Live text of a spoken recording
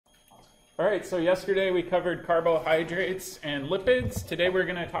All right, so yesterday we covered carbohydrates and lipids. Today we're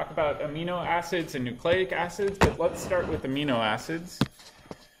going to talk about amino acids and nucleic acids, but let's start with amino acids.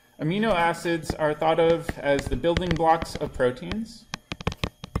 Amino acids are thought of as the building blocks of proteins.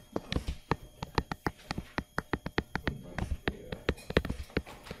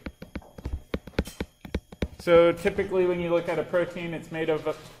 So typically when you look at a protein, it's made of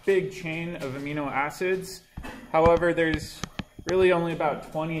a big chain of amino acids. However, there's really only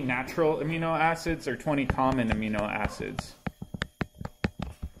about 20 natural amino acids or 20 common amino acids.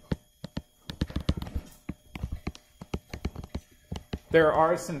 There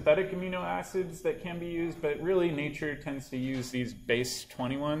are synthetic amino acids that can be used, but really nature tends to use these base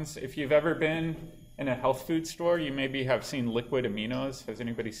 20 ones. If you've ever been in a health food store, you maybe have seen liquid aminos. Has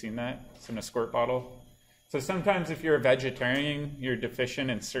anybody seen that? It's in a squirt bottle. So sometimes if you're a vegetarian, you're deficient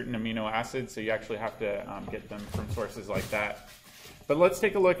in certain amino acids, so you actually have to get them from sources like that. But let's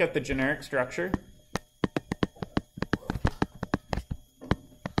take a look at the generic structure.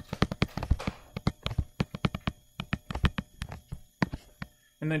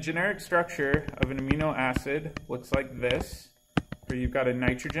 And the generic structure of an amino acid looks like this, where you've got a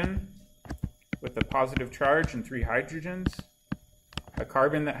nitrogen with a positive charge and 3 hydrogens, a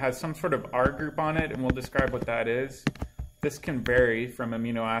carbon that has some sort of R group on it, and we'll describe what that is. This can vary from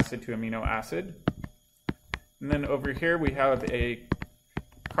amino acid to amino acid. And then over here we have a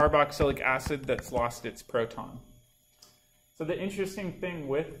carboxylic acid that's lost its proton. So the interesting thing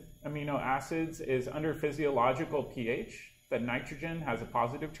with amino acids is under physiological pH, that nitrogen has a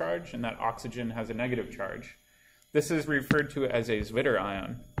positive charge and that oxygen has a negative charge. This is referred to as a Zwitter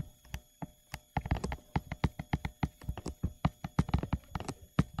ion.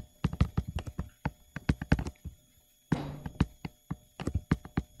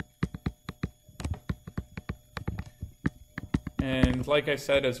 And like I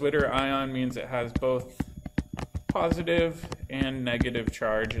said, a Zwitter ion means it has both positive and negative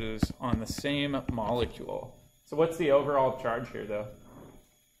charges on the same molecule. So what's the overall charge here, though?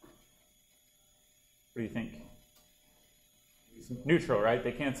 What do you think? It's neutral, right?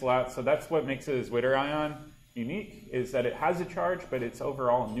 They cancel out. So that's what makes it a Zwitter ion unique, is that it has a charge, but it's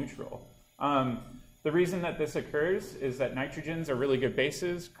overall neutral. The reason that this occurs is that nitrogens are really good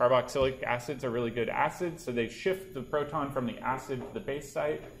bases, carboxylic acids are really good acids, so they shift the proton from the acid to the base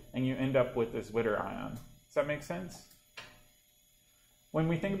site, and you end up with this Zwitter ion. Does that make sense? When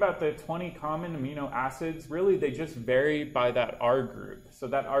we think about the 20 common amino acids, really they just vary by that R group. So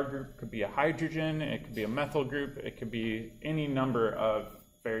that R group could be a hydrogen, it could be a methyl group, it could be any number of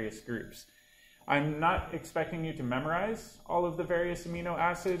various groups. I'm not expecting you to memorize all of the various amino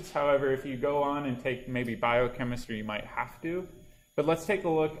acids. However, if you go on and take maybe biochemistry, you might have to. But let's take a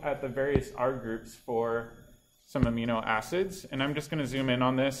look at the various R groups for some amino acids. And I'm just going to zoom in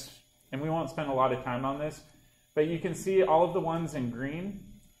on this, and we won't spend a lot of time on this. But you can see all of the ones in green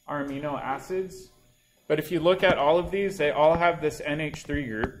are amino acids. But if you look at all of these, they all have this NH3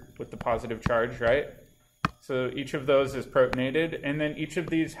 group with the positive charge, right? So each of those is protonated, and then each of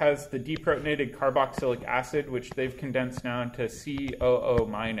these has the deprotonated carboxylic acid, which they've condensed down to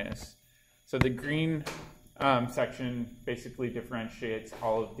COO-. So the green section basically differentiates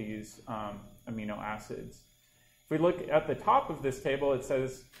all of these amino acids. If we look at the top of this table, it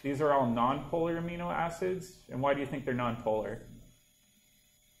says these are all nonpolar amino acids. And why do you think they're nonpolar?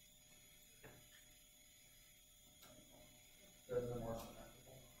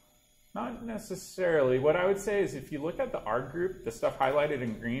 Not necessarily. What I would say is if you look at the R group, the stuff highlighted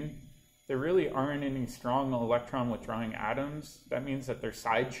in green, there really aren't any strong electron withdrawing atoms. That means that their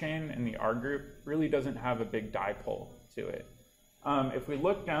side chain in the R group really doesn't have a big dipole to it. If we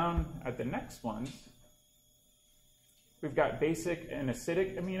look down at the next ones, we've got basic and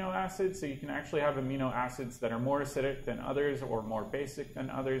acidic amino acids. So you can actually have amino acids that are more acidic than others or more basic than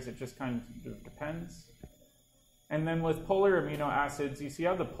others. It just kind of depends. And then with polar amino acids, you see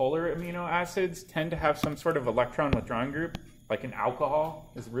how the polar amino acids tend to have some sort of electron withdrawing group, like an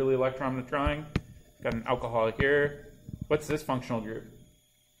alcohol is really electron withdrawing. Got an alcohol here. What's this functional group?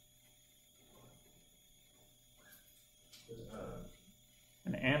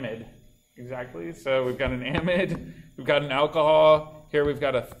 An amide, exactly. So we've got an amide, we've got an alcohol. Here we've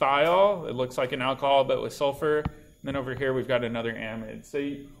got a thiol. It looks like an alcohol, but with sulfur. And then over here we've got another amide.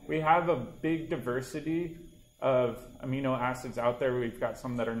 So we have a big diversity of amino acids out there. We've got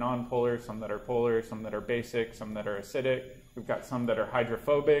some that are nonpolar, some that are polar, some that are basic, some that are acidic. We've got some that are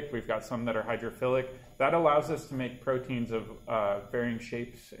hydrophobic. We've got some that are hydrophilic. That allows us to make proteins of varying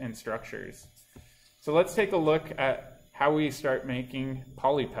shapes and structures. So let's take a look at how we start making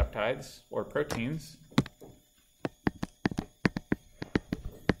polypeptides or proteins.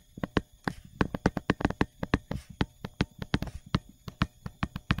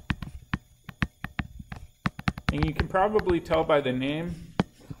 And you can probably tell by the name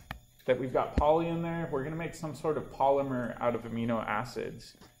that we've got poly in there. We're going to make some sort of polymer out of amino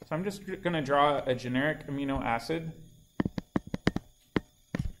acids. So I'm just going to draw a generic amino acid.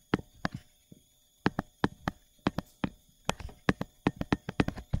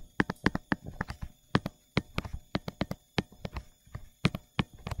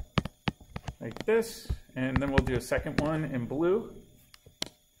 Like this, and then we'll do a second one in blue.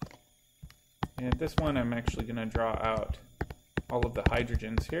 And this one I'm actually going to draw out all of the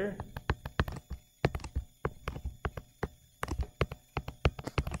hydrogens here.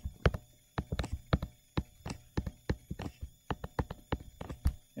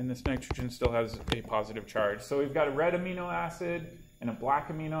 And this nitrogen still has a positive charge. So we've got a red amino acid and a black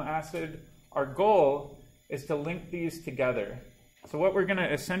amino acid. Our goal is to link these together. So what we're going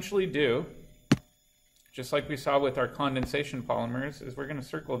to essentially do, just like we saw with our condensation polymers, is we're going to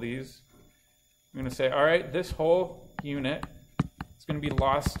circle these. I'm going to say, all right, this whole unit is going to be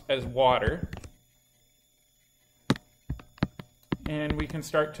lost as water. And we can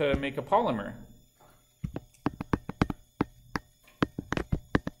start to make a polymer.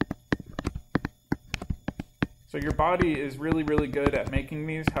 So your body is really, really good at making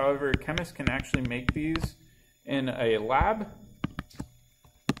these. However, chemists can actually make these in a lab.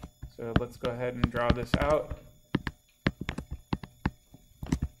 So let's go ahead and draw this out.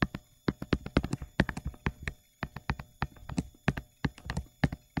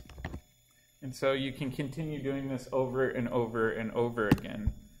 And so you can continue doing this over and over and over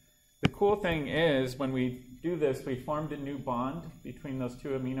again. The cool thing is, when we do this, we formed a new bond between those two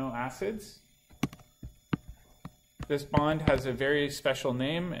amino acids. This bond has a very special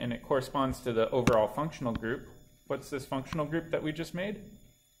name, and it corresponds to the overall functional group. What's this functional group that we just made?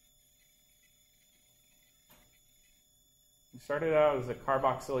 We started out as a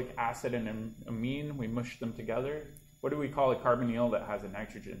carboxylic acid and an amine. We mushed them together. What do we call a carbonyl that has a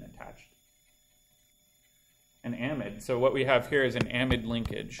nitrogen attached? An amide. So what we have here is an amide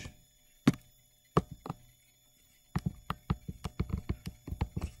linkage.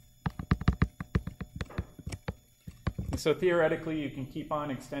 And so theoretically, you can keep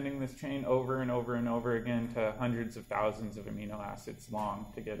on extending this chain over and over and over again to hundreds of thousands of amino acids long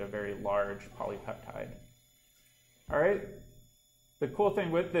to get a very large polypeptide. All right. The cool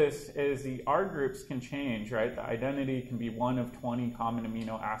thing with this is the R groups can change, right? The identity can be one of 20 common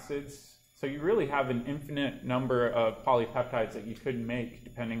amino acids. So you really have an infinite number of polypeptides that you could make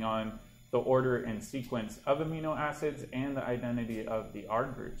depending on the order and sequence of amino acids and the identity of the R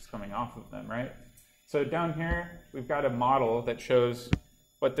groups coming off of them, right? So down here, we've got a model that shows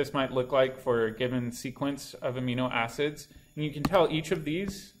what this might look like for a given sequence of amino acids. And you can tell each of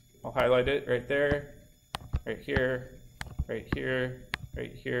these, I'll highlight it right there, right here, right here,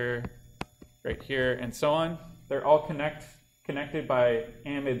 right here, right here, and so on. They're all connected by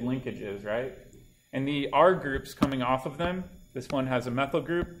amide linkages, right? And the R groups coming off of them, this one has a methyl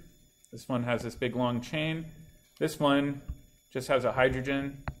group, this one has this big long chain, this one just has a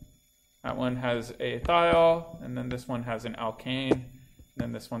hydrogen, that one has a thiol, and then this one has an alkane, and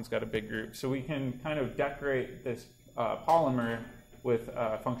then this one's got a big group. So we can kind of decorate this polymer with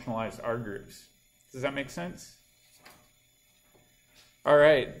functionalized R groups. Does that make sense? All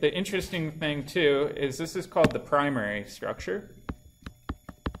right, the interesting thing too is this is called the primary structure.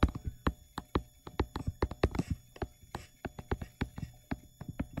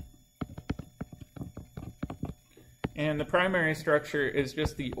 And the primary structure is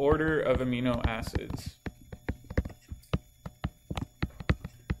just the order of amino acids.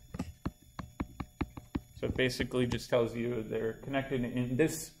 So it basically just tells you they're connected in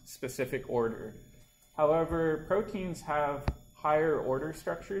this specific order. However, proteins have higher order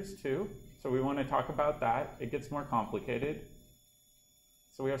structures too, so we want to talk about that. It gets more complicated.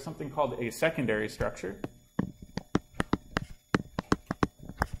 So we have something called a secondary structure.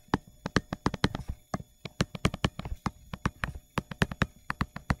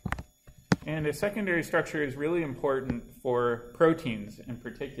 And a secondary structure is really important for proteins in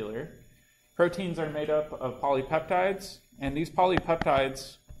particular. Proteins are made up of polypeptides, and these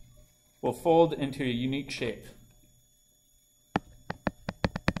polypeptides will fold into a unique shape.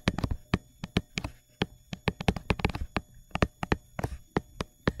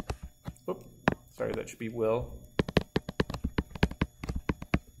 Oops, sorry, that should be will.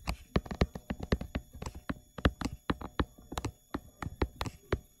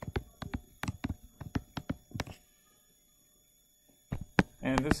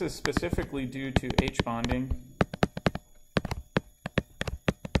 And this is specifically due to H bonding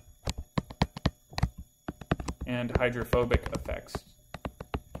and hydrophobic effects.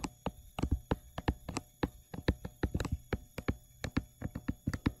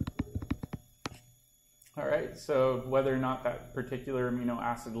 So whether or not that particular amino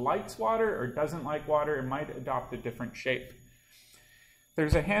acid likes water or doesn't like water, it might adopt a different shape.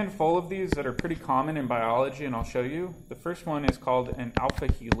 There's a handful of these that are pretty common in biology, and I'll show you. The first one is called an alpha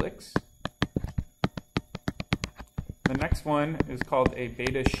helix. The next one is called a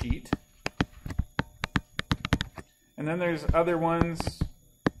beta sheet. And then there's other ones.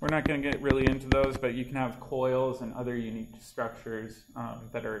 We're not going to get really into those, but you can have coils and other unique structures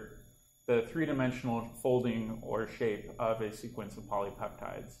that are the three-dimensional folding or shape of a sequence of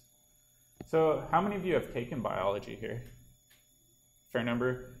polypeptides. So how many of you have taken biology here? Fair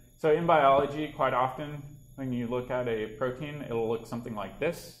number. So in biology, quite often, when you look at a protein, it'll look something like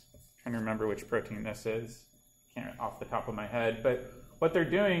this. I'm trying to remember which protein this is. Can't off the top of my head. But what they're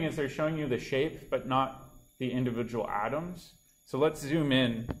doing is they're showing you the shape, but not the individual atoms. So let's zoom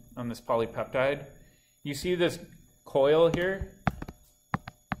in on this polypeptide. You see this coil here?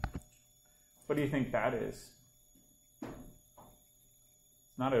 What do you think that is? It's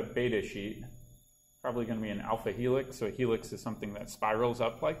not a beta sheet. Probably going to be an alpha helix. So a helix is something that spirals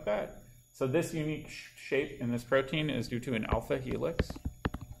up like that. So this unique shape in this protein is due to an alpha helix.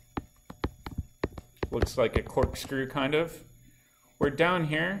 Looks like a corkscrew kind of. We're down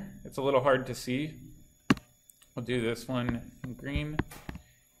here. It's a little hard to see. We'll do this one in green.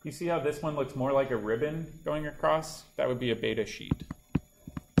 You see how this one looks more like a ribbon going across? That would be a beta sheet.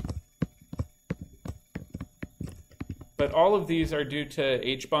 But all of these are due to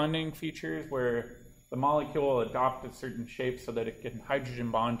H-bonding features where the molecule will adopt a certain shape so that it can hydrogen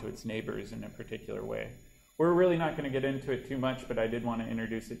bond to its neighbors in a particular way. We're really not going to get into it too much, but I did want to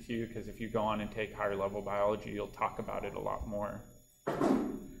introduce it to you because if you go on and take higher level biology, you'll talk about it a lot more.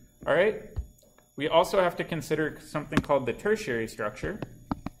 All right. We also have to consider something called the tertiary structure.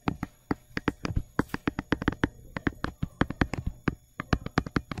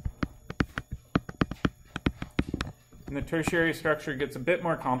 And the tertiary structure gets a bit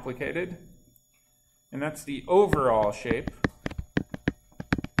more complicated, and that's the overall shape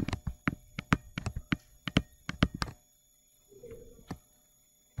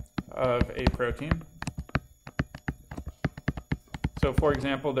of a protein. So for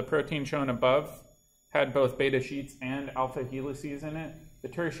example, the protein shown above had both beta sheets and alpha helices in it. The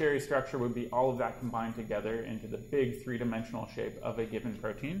tertiary structure would be all of that combined together into the big three-dimensional shape of a given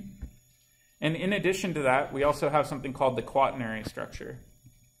protein. And in addition to that, we also have something called the quaternary structure.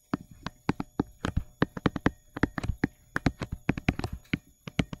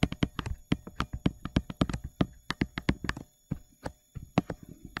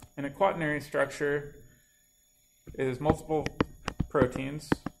 And a quaternary structure is multiple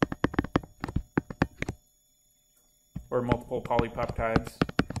proteins or multiple polypeptides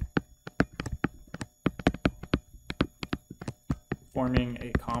forming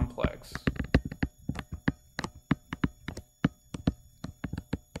a complex.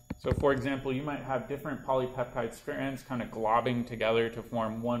 So for example, you might have different polypeptide strands kind of globbing together to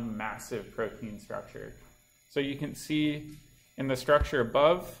form one massive protein structure. So you can see in the structure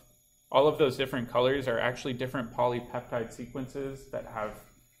above, all of those different colors are actually different polypeptide sequences that have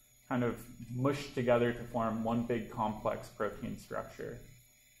kind of mushed together to form one big complex protein structure.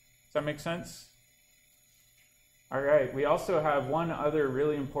 Does that make sense? All right, we also have one other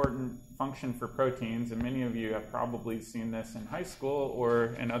really important function for proteins, and many of you have probably seen this in high school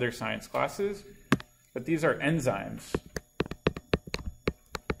or in other science classes, but these are enzymes.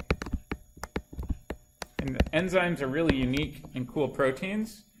 And enzymes are really unique and cool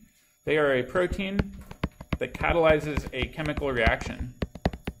proteins. They are a protein that catalyzes a chemical reaction.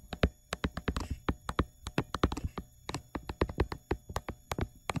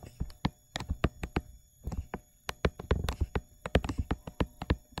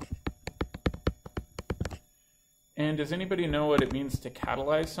 And does anybody know what it means to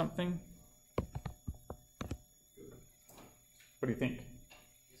catalyze something? What do you think?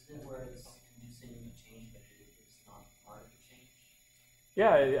 Isn't it where it's inducing a change, but it's not part of the change?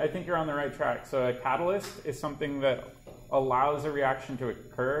 Yeah, I think you're on the right track. So a catalyst is something that allows a reaction to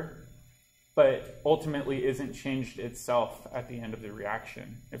occur, but ultimately isn't changed itself at the end of the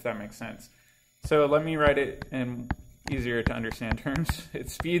reaction, if that makes sense. So let me write it in easier to understand terms. It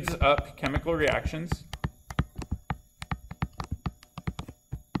speeds up chemical reactions.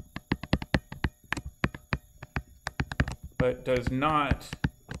 But does not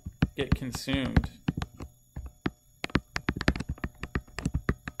get consumed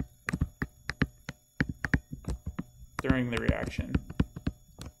during the reaction.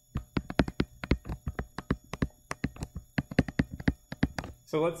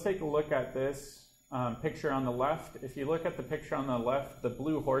 So let's take a look at this picture on the left. If you look at the picture on the left, the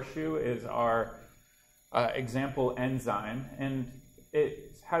blue horseshoe is our example enzyme, and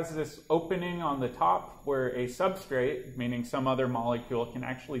it has this opening on the top where a substrate, meaning some other molecule, can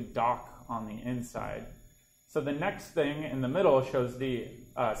actually dock on the inside. So the next thing in the middle shows the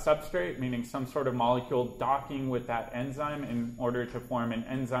substrate, meaning some sort of molecule docking with that enzyme in order to form an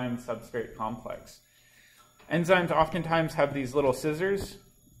enzyme-substrate complex. Enzymes oftentimes have these little scissors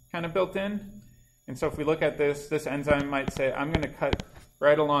kind of built in. And so if we look at this enzyme might say, I'm going to cut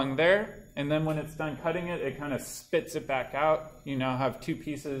right along there. And then when it's done cutting it, it kind of spits it back out. You now have two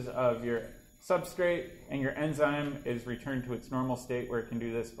pieces of your substrate, and your enzyme is returned to its normal state where it can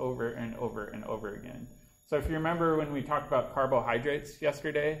do this over and over and over again. So if you remember when we talked about carbohydrates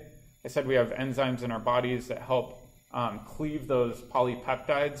yesterday, I said we have enzymes in our bodies that help cleave those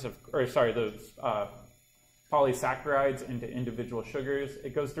polysaccharides into individual sugars.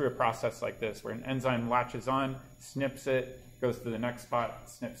 It goes through a process like this where an enzyme latches on, snips it, goes to the next spot,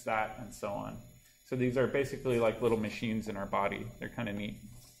 snips that, and so on. So these are basically like little machines in our body. They're kind of neat.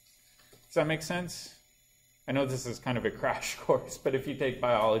 Does that make sense? I know this is kind of a crash course, but if you take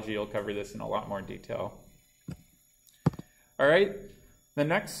biology, you'll cover this in a lot more detail. All right, the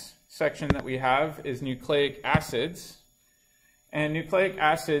next section that we have is nucleic acids. And nucleic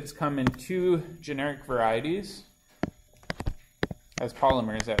acids come in two generic varieties, as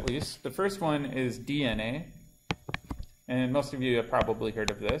polymers at least. The first one is DNA, and most of you have probably heard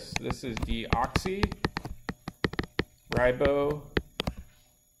of this. This is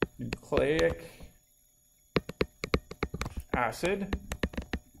deoxyribonucleic acid,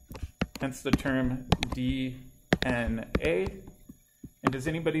 hence the term DNA. And does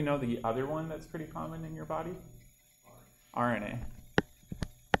anybody know the other one that's pretty common in your body? RNA.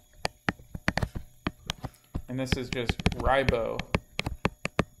 And this is just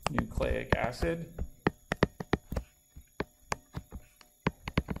ribonucleic acid.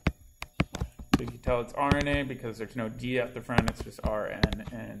 So you can tell it's RNA because there's no D at the front, it's just RN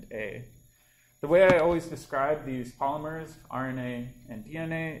and A. The way I always describe these polymers, RNA and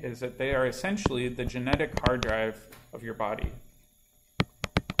DNA, is that they are essentially the genetic hard drive of your body.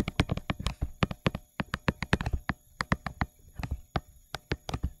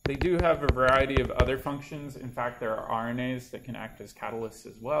 They do have a variety of other functions. In fact, there are RNAs that can act as catalysts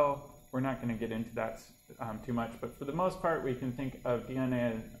as well. We're not going to get into that too much, but for the most part, we can think of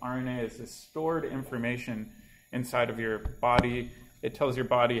DNA and RNA as this stored information inside of your body. It tells your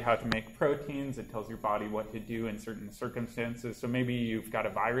body how to make proteins. It tells your body what to do in certain circumstances. So maybe you've got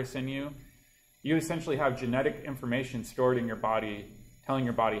a virus in you. You essentially have genetic information stored in your body, telling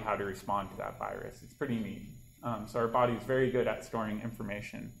your body how to respond to that virus. It's pretty neat. So our body is very good at storing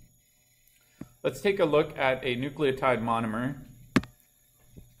information. Let's take a look at a nucleotide monomer.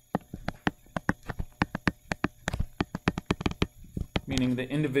 Meaning the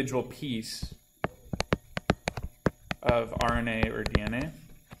individual piece of RNA or DNA.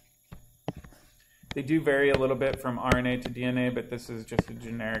 They do vary a little bit from RNA to DNA, but this is just a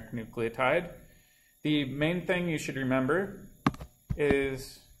generic nucleotide. The main thing you should remember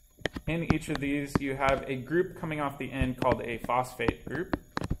is in each of these you have a group coming off the end called a phosphate group.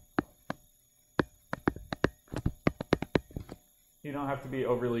 You don't have to be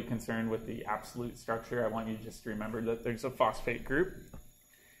overly concerned with the absolute structure. I want you just to remember that there's a phosphate group.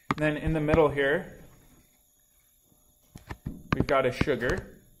 And then in the middle here, we've got a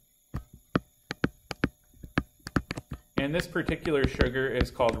sugar. And this particular sugar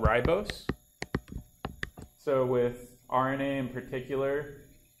is called ribose. So with RNA in particular,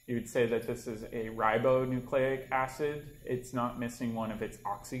 you would say that this is a ribonucleic acid. It's not missing one of its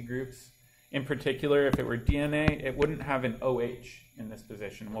oxy groups. In particular, if it were DNA, it wouldn't have an OH in this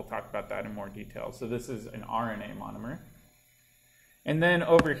position. We'll talk about that in more detail. So this is an RNA monomer. And then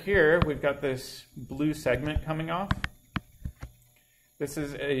over here, we've got this blue segment coming off. This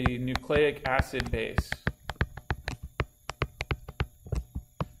is a nucleic acid base.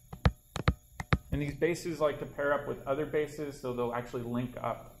 And these bases like to pair up with other bases, so they'll actually link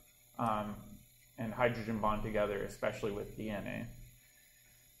up and hydrogen bond together, especially with DNA.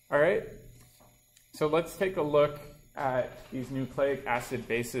 All right, so let's take a look at these nucleic acid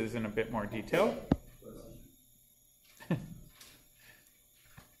bases in a bit more detail.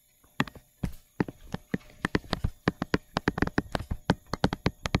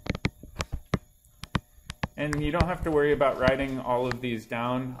 And you don't have to worry about writing all of these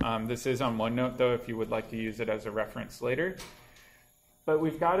down. This is on OneNote, though, if you would like to use it as a reference later. But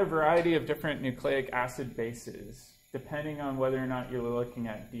we've got a variety of different nucleic acid bases, depending on whether or not you're looking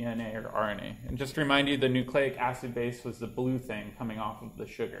at DNA or RNA. And just to remind you, the nucleic acid base was the blue thing coming off of the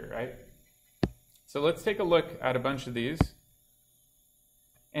sugar, right? So let's take a look at a bunch of these.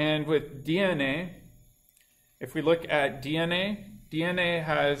 And with DNA, If we look at DNA, DNA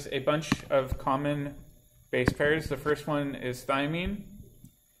has a bunch of common base pairs. The first one is thymine,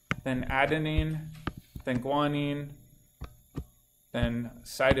 then adenine, then guanine, then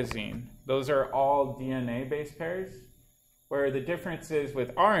cytosine. Those are all DNA base pairs. Where the difference is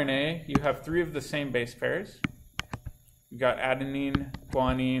with RNA, you have 3 of the same base pairs. You've got adenine,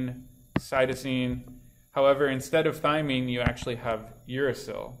 guanine, cytosine. However, instead of thymine, you actually have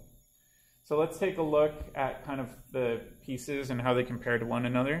uracil. So let's take a look at kind of the pieces and how they compare to one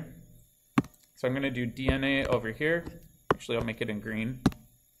another. So I'm going to do DNA over here. Actually, I'll make it in green.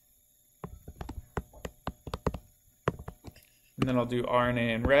 And then I'll do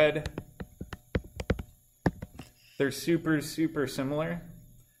RNA in red. They're super, super similar.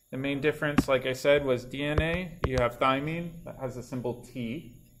 The main difference, like I said, was DNA. You have thymine that has the symbol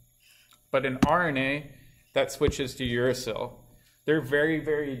T. But in RNA, that switches to uracil. They're very,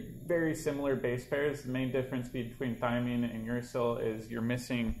 very, very similar base pairs. The main difference between thymine and uracil is you're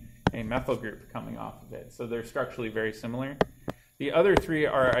missing a methyl group coming off of it. So they're structurally very similar. The other 3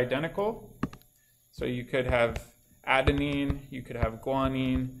 are identical. So you could have adenine, you could have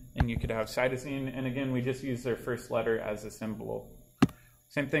guanine, and you could have cytosine. And again, we just use their first letter as a symbol.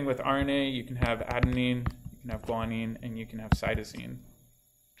 Same thing with RNA. You can have adenine, you can have guanine, and you can have cytosine.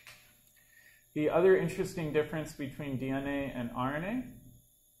 The other interesting difference between DNA and RNA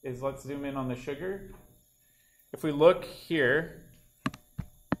is, let's zoom in on the sugar. If we look here,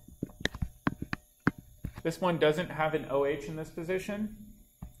 this one doesn't have an OH in this position.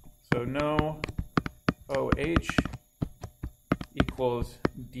 So no OH equals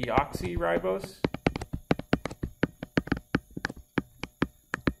deoxyribose.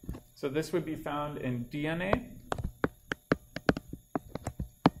 So this would be found in DNA,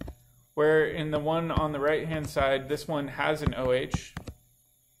 where in the one on the right hand side, this one has an OH.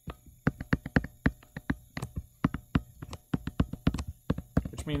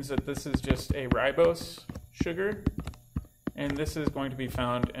 Which means that this is just a ribose sugar, and this is going to be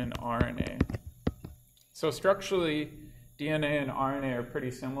found in RNA. So structurally, DNA and RNA are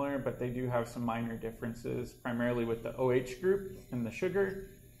pretty similar, but they do have some minor differences, primarily with the OH group in the sugar,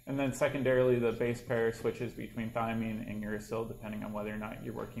 and then secondarily the base pair switches between thymine and uracil depending on whether or not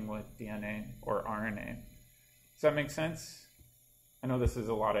you're working with DNA or RNA. Does that make sense? I know this is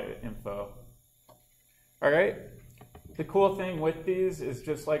a lot of info. All right. The cool thing with these is,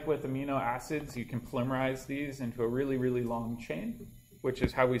 just like with amino acids, you can polymerize these into a really, really long chain, which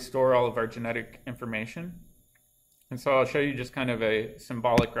is how we store all of our genetic information. And so I'll show you just kind of a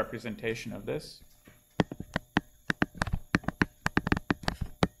symbolic representation of this.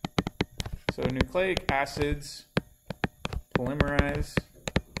 So nucleic acids polymerize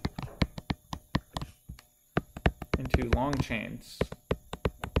into long chains.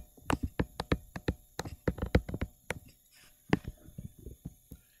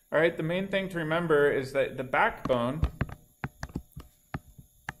 All right, the main thing to remember is that the backbone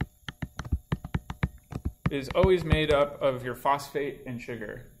is always made up of your phosphate and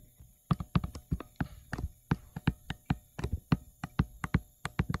sugar.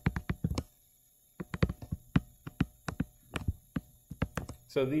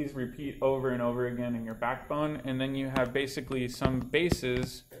 So these repeat over and over again in your backbone, and then you have basically some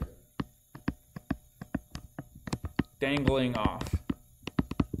bases dangling off.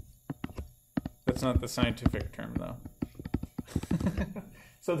 That's not the scientific term, though.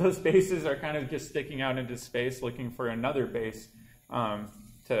 So those bases are kind of just sticking out into space, looking for another base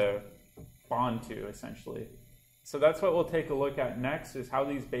to bond to, essentially. So that's what we'll take a look at next, is how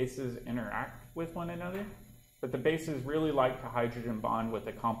these bases interact with one another. But the bases really like to hydrogen bond with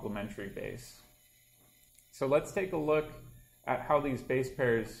a complementary base. So let's take a look at how these base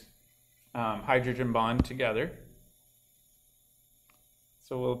pairs hydrogen bond together.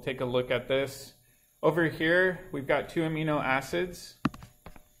 So we'll take a look at this. Over here, we've got 2 amino acids.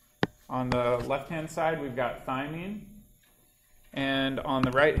 On the left-hand side, we've got thymine. And on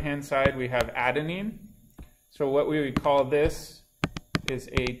the right-hand side, we have adenine. So what we would call this is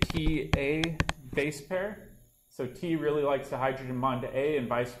a TA base pair. So T really likes to hydrogen bond to A, and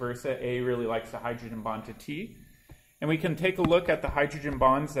vice versa. A really likes to hydrogen bond to T. And we can take a look at the hydrogen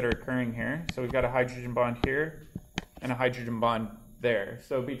bonds that are occurring here. So we've got a hydrogen bond here and a hydrogen bond there.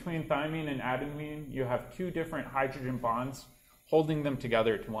 So between thymine and adenine, you have 2 different hydrogen bonds holding them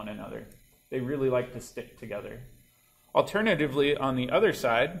together to one another. They really like to stick together. Alternatively, on the other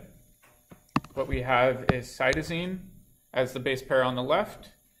side, what we have is cytosine as the base pair on the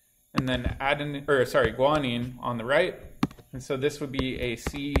left, and then guanine on the right. And so this would be a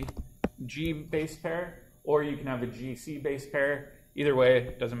CG base pair, or you can have a GC base pair. Either way,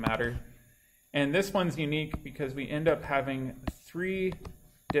 it doesn't matter. And this one's unique because we end up having 3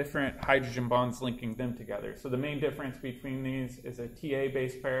 different hydrogen bonds linking them together. So the main difference between these is a TA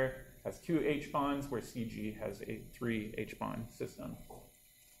base pair has 2 H bonds, where CG has a 3 H bond system.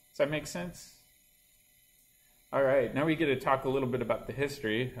 Does that make sense? All right, now we get to talk a little bit about the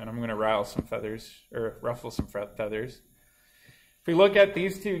history, and I'm going to ruffle some feathers. If we look at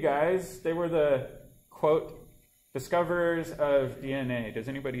these 2 guys, they were the, quote, discoverers of DNA. Does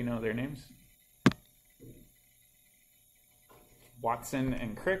anybody know their names? Watson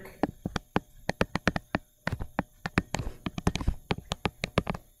and Crick.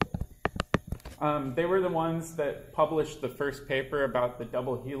 They were the ones that published the first paper about the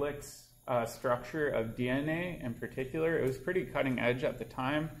double helix structure of DNA in particular. It was pretty cutting edge at the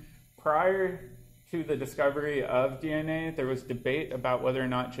time. Prior to the discovery of DNA, there was debate about whether or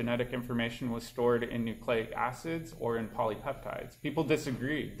not genetic information was stored in nucleic acids or in polypeptides. People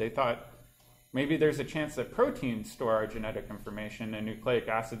disagreed. They thought maybe there's a chance that proteins store our genetic information and nucleic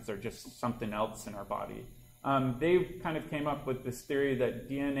acids are just something else in our body. They kind of came up with this theory that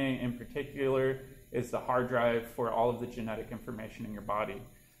DNA in particular is the hard drive for all of the genetic information in your body.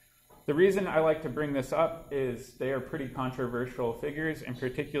 The reason I like to bring this up is they are pretty controversial figures, in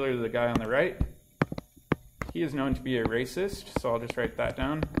particular the guy on the right. He is known to be a racist, so I'll just write that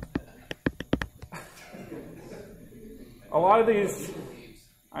down. A lot of these,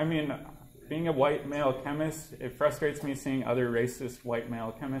 I mean, being a white male chemist, it frustrates me seeing other racist white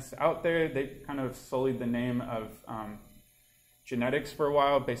male chemists out there. They kind of sullied the name of genetics for a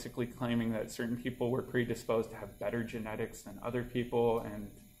while, basically claiming that certain people were predisposed to have better genetics than other people, and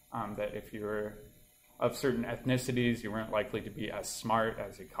that if you were of certain ethnicities, you weren't likely to be as smart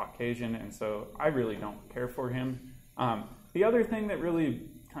as a Caucasian, and so I really don't care for him. The other thing that really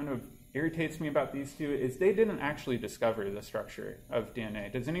kind of irritates me about these 2 is they didn't actually discover the structure of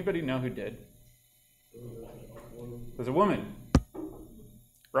DNA. Does anybody know who did? It was a woman,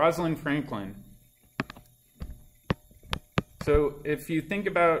 Rosalind Franklin. So if you think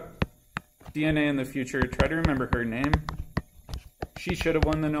about DNA in the future, try to remember her name. She should have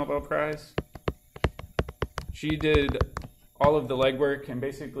won the Nobel Prize. She did all of the legwork and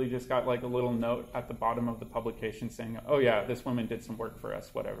basically just got like a little note at the bottom of the publication saying, oh yeah, this woman did some work for us,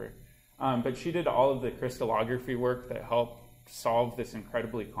 whatever. But she did all of the crystallography work that helped solve this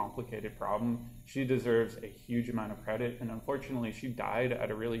incredibly complicated problem. She deserves a huge amount of credit, and unfortunately she died at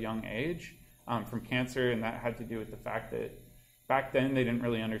a really young age from cancer, and that had to do with the fact that back then they didn't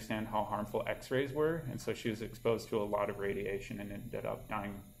really understand how harmful X-rays were, and so she was exposed to a lot of radiation and ended up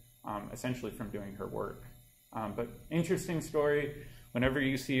dying essentially from doing her work. But interesting story. Whenever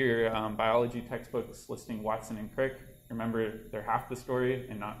you see your biology textbooks listing Watson and Crick, remember they're half the story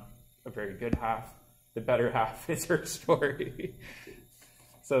and not a very good half. The better half is her story.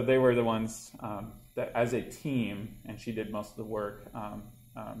 So they were the ones that, as a team, and she did most of the work,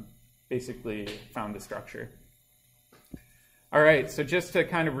 basically found the structure. All right, so just to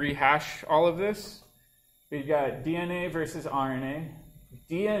kind of rehash all of this, we got DNA versus RNA.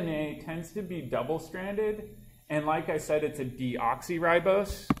 DNA tends to be double-stranded, and like I said, it's a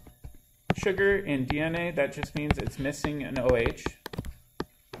deoxyribose sugar in DNA. That just means it's missing an OH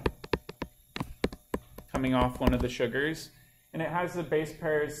coming off one of the sugars, and it has the base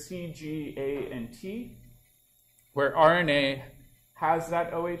pairs C, G, A, and T, where RNA has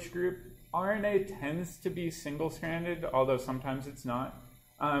that OH group. RNA tends to be single-stranded, although sometimes it's not.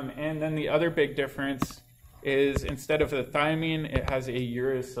 And then the other big difference is instead of the thymine, it has a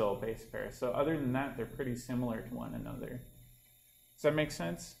uracil base pair. So other than that, they're pretty similar to one another. Does that make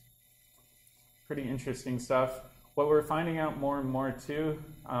sense? Pretty interesting stuff. What we're finding out more and more too,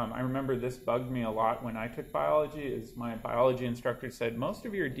 I remember this bugged me a lot when I took biology, is my biology instructor said, most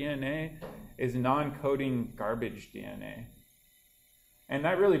of your DNA is non-coding garbage DNA. And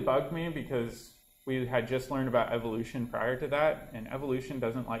that really bugged me because we had just learned about evolution prior to that, and evolution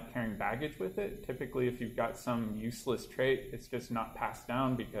doesn't like carrying baggage with it. Typically, if you've got some useless trait, it's just not passed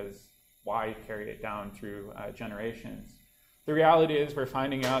down because why carry it down through generations? The reality is we're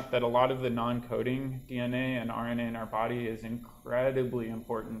finding out that a lot of the non-coding DNA and RNA in our body is incredibly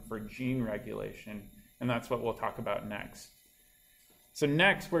important for gene regulation, and that's what we'll talk about next. So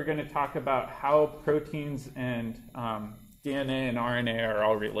next, we're going to talk about how proteins and DNA and RNA are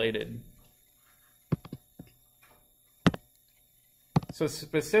all related. So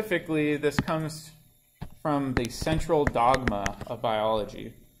specifically, this comes from the central dogma of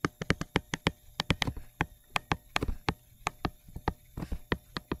biology.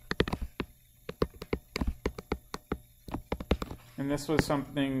 And this was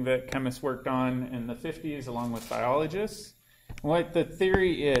something that chemists worked on in the 50s along with biologists. what the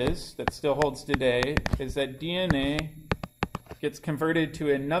theory is that still holds today is that DNA gets converted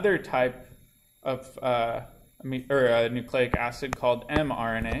to another type of a nucleic acid called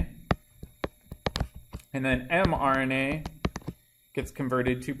mRNA, and then mRNA gets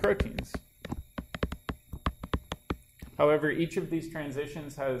converted to proteins. However, each of these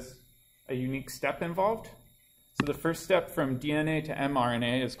transitions has a unique step involved. So the first step from DNA to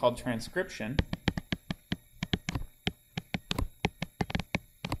mRNA is called transcription.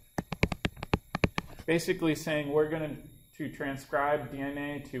 Basically saying we're going to transcribe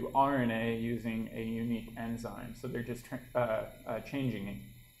DNA to RNA using a unique enzyme. So they're just changing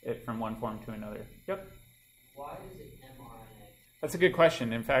it from one form to another. Yep? Why is it mRNA? That's a good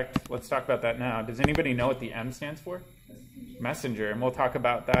question. In fact, let's talk about that now. Does anybody know what the M stands for? Messenger, and we'll talk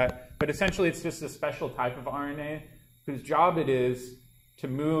about that. But essentially, it's just a special type of RNA whose job it is to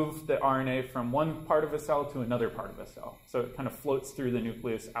move the RNA from one part of a cell to another part of a cell. So it kind of floats through the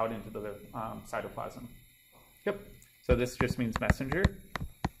nucleus out into the cytoplasm. Yep. So this just means messenger.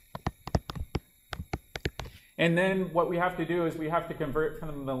 And then what we have to do is we have to convert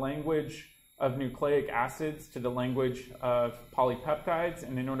from the language of nucleic acids to the language of polypeptides,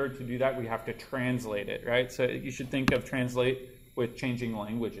 and in order to do that we have to translate it, right? So you should think of translate with changing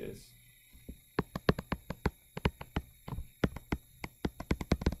languages.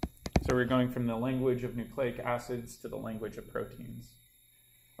 So we're going from the language of nucleic acids to the language of proteins.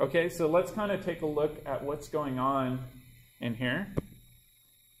 Okay, so let's kind of take a look at what's going on in here.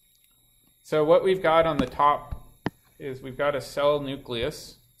 So what we've got on the top is we've got a cell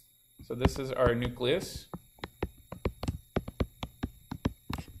nucleus. So this is our nucleus.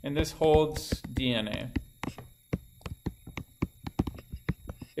 And this holds DNA.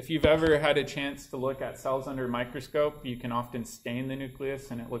 If you've ever had a chance to look at cells under a microscope, you can often stain the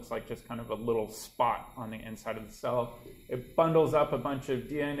nucleus and it looks like just kind of a little spot on the inside of the cell. It bundles up a bunch of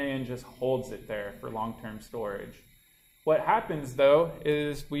DNA and just holds it there for long-term storage. What happens though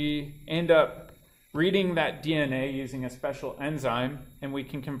is we end up reading that DNA using a special enzyme, and we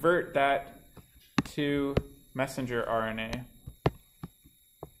can convert that to messenger RNA.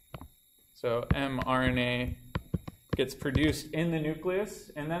 So mRNA gets produced in the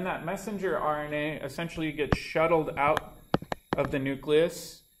nucleus, and then that messenger RNA essentially gets shuttled out of the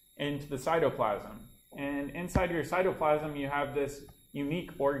nucleus into the cytoplasm. And inside your cytoplasm, you have this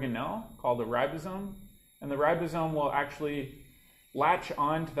unique organelle called a ribosome, and the ribosome will actually latch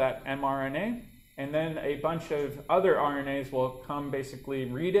onto that mRNA, and then a bunch of other RNAs will come basically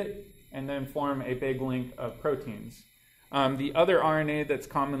read it and then form a big link of proteins. The other RNA that's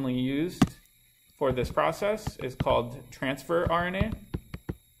commonly used for this process is called transfer RNA.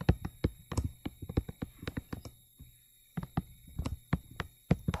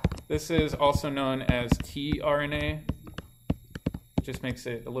 This is also known as tRNA. It just makes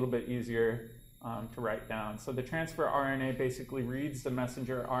it a little bit easier to write down. So the transfer RNA basically reads the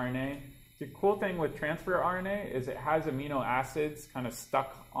messenger RNA. The cool thing with transfer RNA is it has amino acids kind of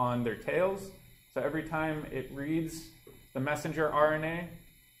stuck on their tails. So every time it reads the messenger RNA,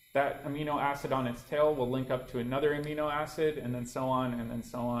 that amino acid on its tail will link up to another amino acid, and then so on, and then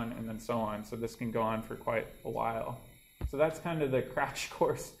so on, and then so on. So this can go on for quite a while. So that's kind of the crash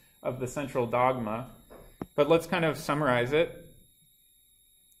course of the central dogma. But let's kind of summarize it.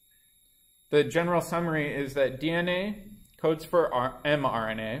 The general summary is that DNA codes for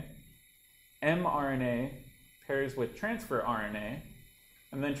mRNA. mRNA pairs with transfer RNA,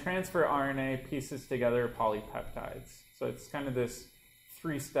 and then transfer RNA pieces together polypeptides. So it's kind of this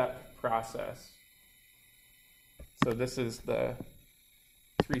three-step process. So this is the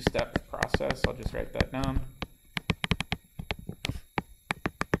three-step process. I'll just write that down.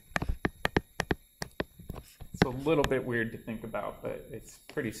 It's a little bit weird to think about, but it's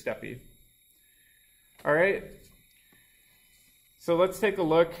pretty steppy. All right. So let's take a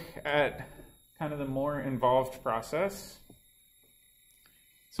look at kind of the more involved process.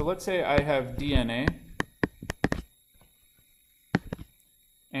 So let's say I have DNA,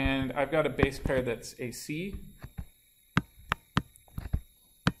 and I've got a base pair that's a C.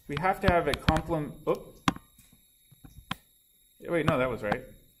 We have to have a complement. Oh, wait, no, that was right.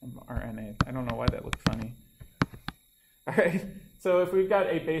 RNA. I don't know why that looked funny. All right. So if we've got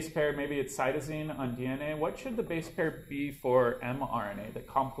a base pair, maybe it's cytosine on DNA, what should the base pair be for mRNA that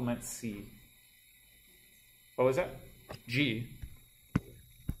complements C? What was that? G.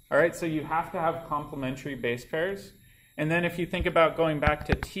 All right, so you have to have complementary base pairs. And then if you think about going back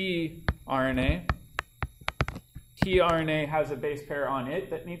to tRNA, tRNA has a base pair on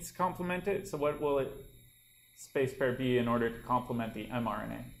it that needs to complement it. So what will its base pair be in order to complement the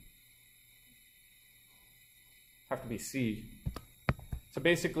mRNA? Have to be C. So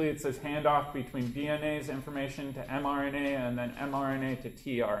basically, it's this handoff between DNA's information to mRNA and then mRNA to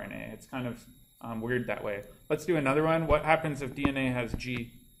tRNA. It's kind of weird that way. Let's do another one. What happens if DNA has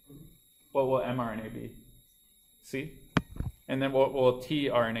G? What will mRNA be? C? And then what will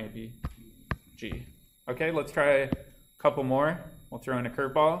tRNA be? G. Okay, let's try a couple more. We'll throw in a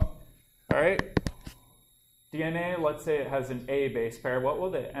curveball. All right. DNA, let's say it has an A base pair. What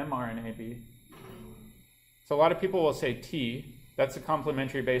will the mRNA be? So a lot of people will say T. That's a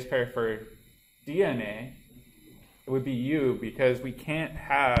complementary base pair for DNA. It would be U because we can't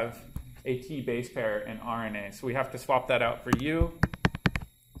have a T base pair in RNA. So we have to swap that out for U.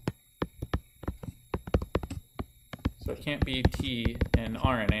 So it can't be T in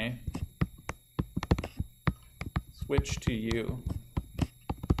RNA. Switch to U.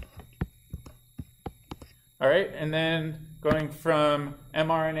 All right, and then going from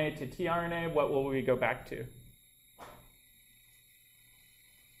mRNA to tRNA, what will we go back to?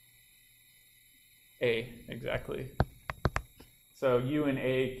 A, exactly. So U and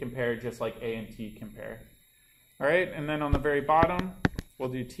A compare just like A and T compare. All right, and then on the very bottom, we'll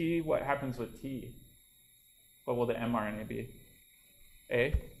do T. What happens with T? What will the mRNA be?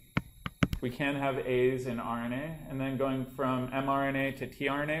 A. We can have A's in RNA, and then going from mRNA to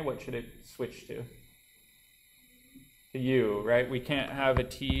tRNA, what should it switch to? To U, right? We can't have a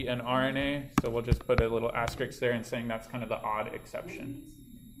T in RNA, so we'll just put a little asterisk there and saying that's kind of the odd exception.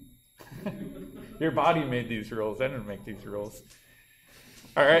 Your body made these rules. I didn't make these rules.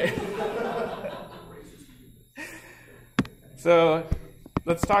 All right. So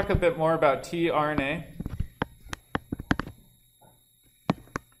let's talk a bit more about tRNA.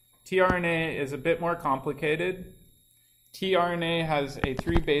 tRNA is a bit more complicated. tRNA has a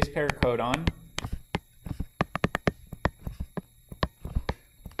 3 base pair codon.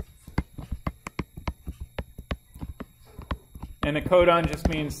 And a codon just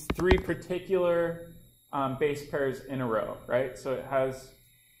means 3 particular base pairs in a row, right? So it has,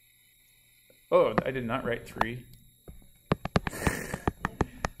 oh, I did not write 3.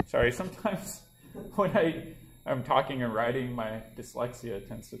 Sorry, sometimes when I'm talking and writing, my dyslexia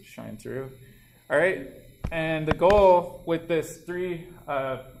tends to shine through. All right, and the goal with this 3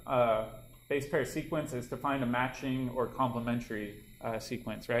 base pair sequence is to find a matching or complementary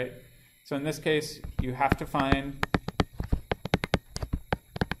sequence, right? So in this case, you have to find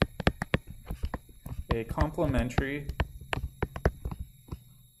a complementary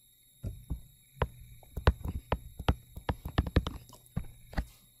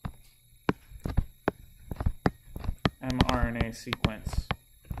mRNA sequence.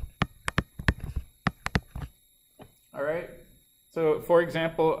 All right, so for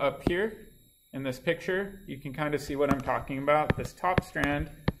example, up here in this picture, you can kind of see what I'm talking about. This top strand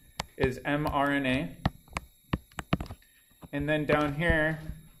is mRNA, and then down here,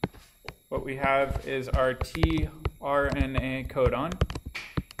 what we have is our tRNA codon.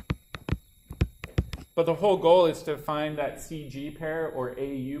 But the whole goal is to find that CG pair or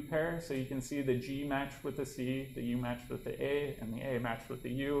AU pair. So you can see the G matched with the C, the U matched with the A, and the A matched with the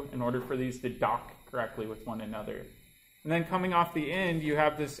U in order for these to dock correctly with one another. And then coming off the end, you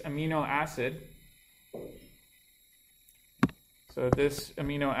have this amino acid. So this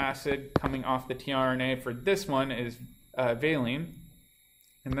amino acid coming off the tRNA for this one is valine.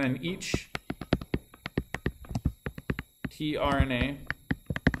 And then each tRNA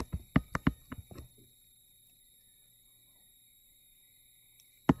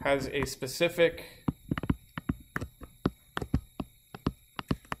has a specific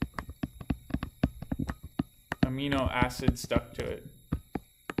amino acid stuck to it.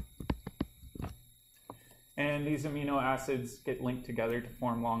 And these amino acids get linked together to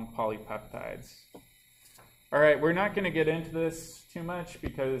form long polypeptides. All right, we're not going to get into this too much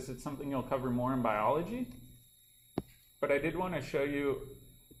because it's something you'll cover more in biology. But I did want to show you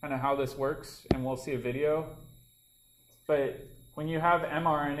kind of how this works, and we'll see a video. But when you have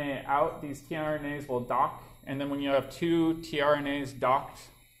mRNA out, these tRNAs will dock, and then when you have 2 tRNAs docked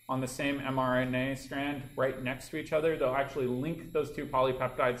on the same mRNA strand right next to each other, they'll actually link those 2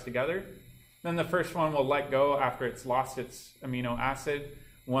 polypeptides together. Then the first one will let go after it's lost its amino acid.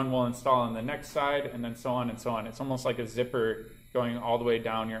 One will install on the next side, and then so on and so on. It's almost like a zipper going all the way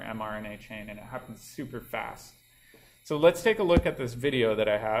down your mRNA chain, and it happens super fast. So let's take a look at this video that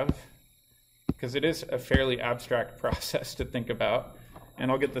I have, because it is a fairly abstract process to think about,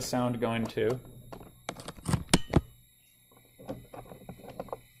 and I'll get the sound going too.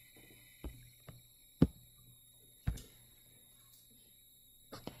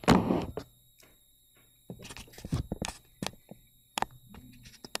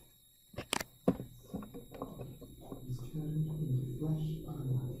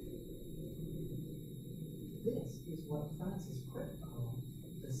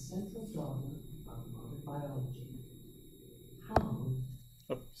 biology. How?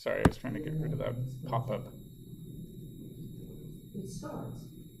 Oh, sorry, I was trying to get rid of that pop-up. It starts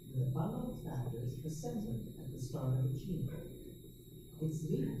with a bundle of factors assembled at the start of a gene. It's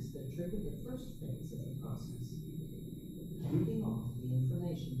these that trigger the first phase of the process, reading off the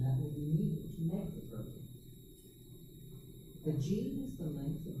information that will be needed to make the protein. A gene is the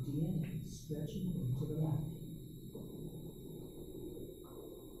length of DNA stretching into the left.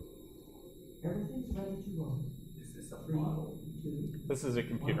 Everything's ready to roll. Is this a 3, model? 2, This is a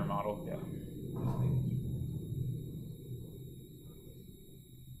computer model, yeah.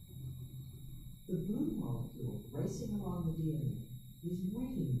 The blue molecule racing along the DNA is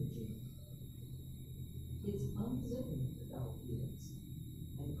reading the gene. It's unzipping the double helix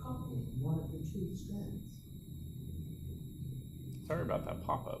and copying one of the 2 strands. Sorry about that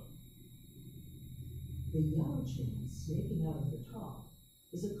pop-up. The yellow chain snaking out of the top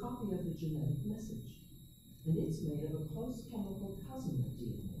is a copy of the genetic message, and it's made of a close chemical cousin of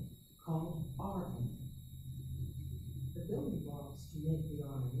DNA called RNA. The building blocks to make the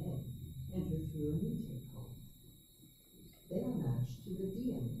RNA enter through an intake hole. They are matched to the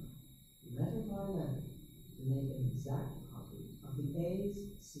DNA, letter by letter, to make an exact copy of the A's,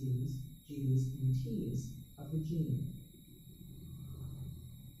 C's, G's, and T's of the gene.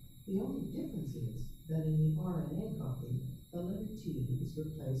 The only difference is that in the RNA copy, the letter T is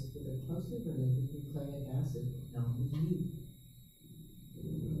replaced with a closely related nucleic acid known as U.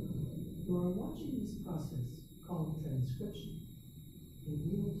 You are watching this process called transcription in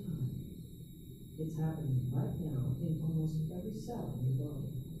real time. It's happening right now in almost every cell in the body.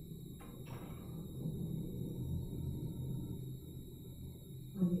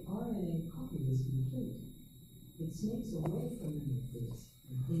 When the RNA copy is complete, it snakes away from the nucleus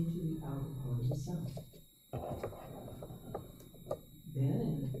and into the outer part of the cell.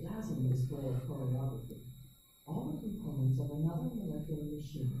 Then, in a dazzling display of choreography, all the components of another molecular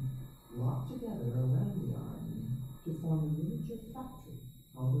machine lock together around the RNA to form a miniature factory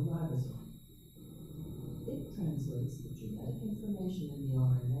called a ribosome. It translates the genetic information in the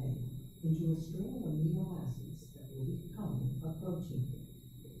RNA into a string of amino acids that will become a protein.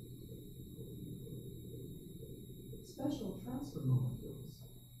 Special transfer molecules,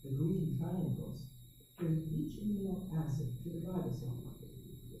 the green triangles, bring each amino acid to the ribosome.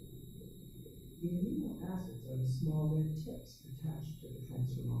 The amino acids are the small red tips attached to the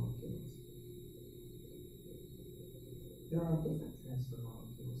transfer molecules. There are different transfer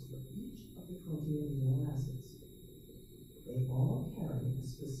molecules for each of the 20 amino acids. They all carry a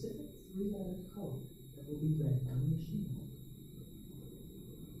specific 3-letter code that will be read by the machine.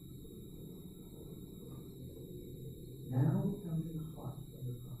 Now we come to the heart of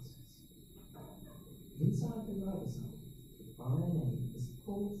the process. Inside the ribosome, the RNA is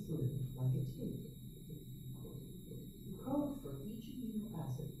pulled through like a tape. The code for each amino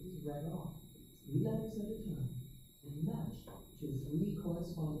acid is read off, 3 letters at a time, and matched to 3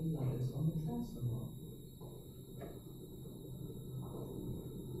 corresponding letters on the transfer molecule.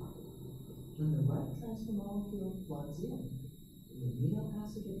 When the right transfer molecule plugs in, the amino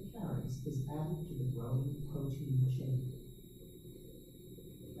acid it carries is added to the growing protein chain.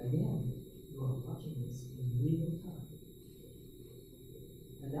 Again, you are watching this in real time.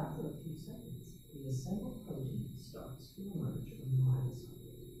 And after a few seconds, the assembled protein starts to emerge from the ribosome.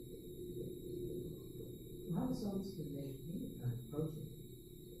 Ribosomes can make any kind of protein.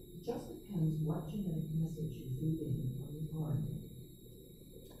 It just depends what genetic message you feed in on the RNA.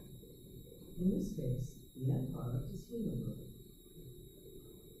 In this case, the end product is hemoglobin.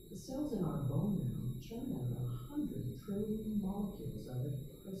 The cells in our bone marrow churn out 100 trillion molecules of it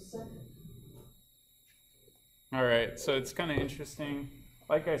per second. All right, so it's kind of interesting.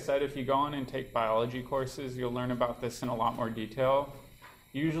 Like I said, if you go on and take biology courses, you'll learn about this in a lot more detail.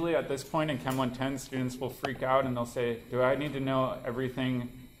 Usually at this point in Chem 110, students will freak out and they'll say, do I need to know everything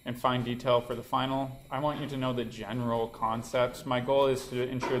in fine detail for the final? I want you to know the general concepts. My goal is to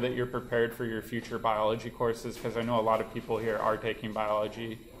ensure that you're prepared for your future biology courses, because I know a lot of people here are taking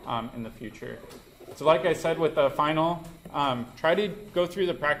biology in the future. So like I said with the final, try to go through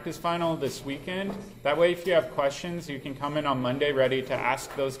the practice final this weekend. That way if you have questions, you can come in on Monday ready to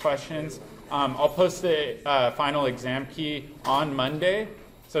ask those questions. I'll post the final exam key on Monday,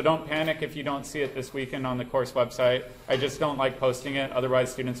 so don't panic if you don't see it this weekend on the course website. I just don't like posting it,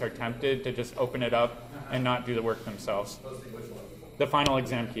 otherwise students are tempted to just open it up and not do the work themselves. The final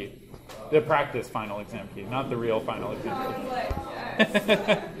exam key. The practice final exam key, not the real final exam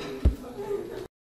key.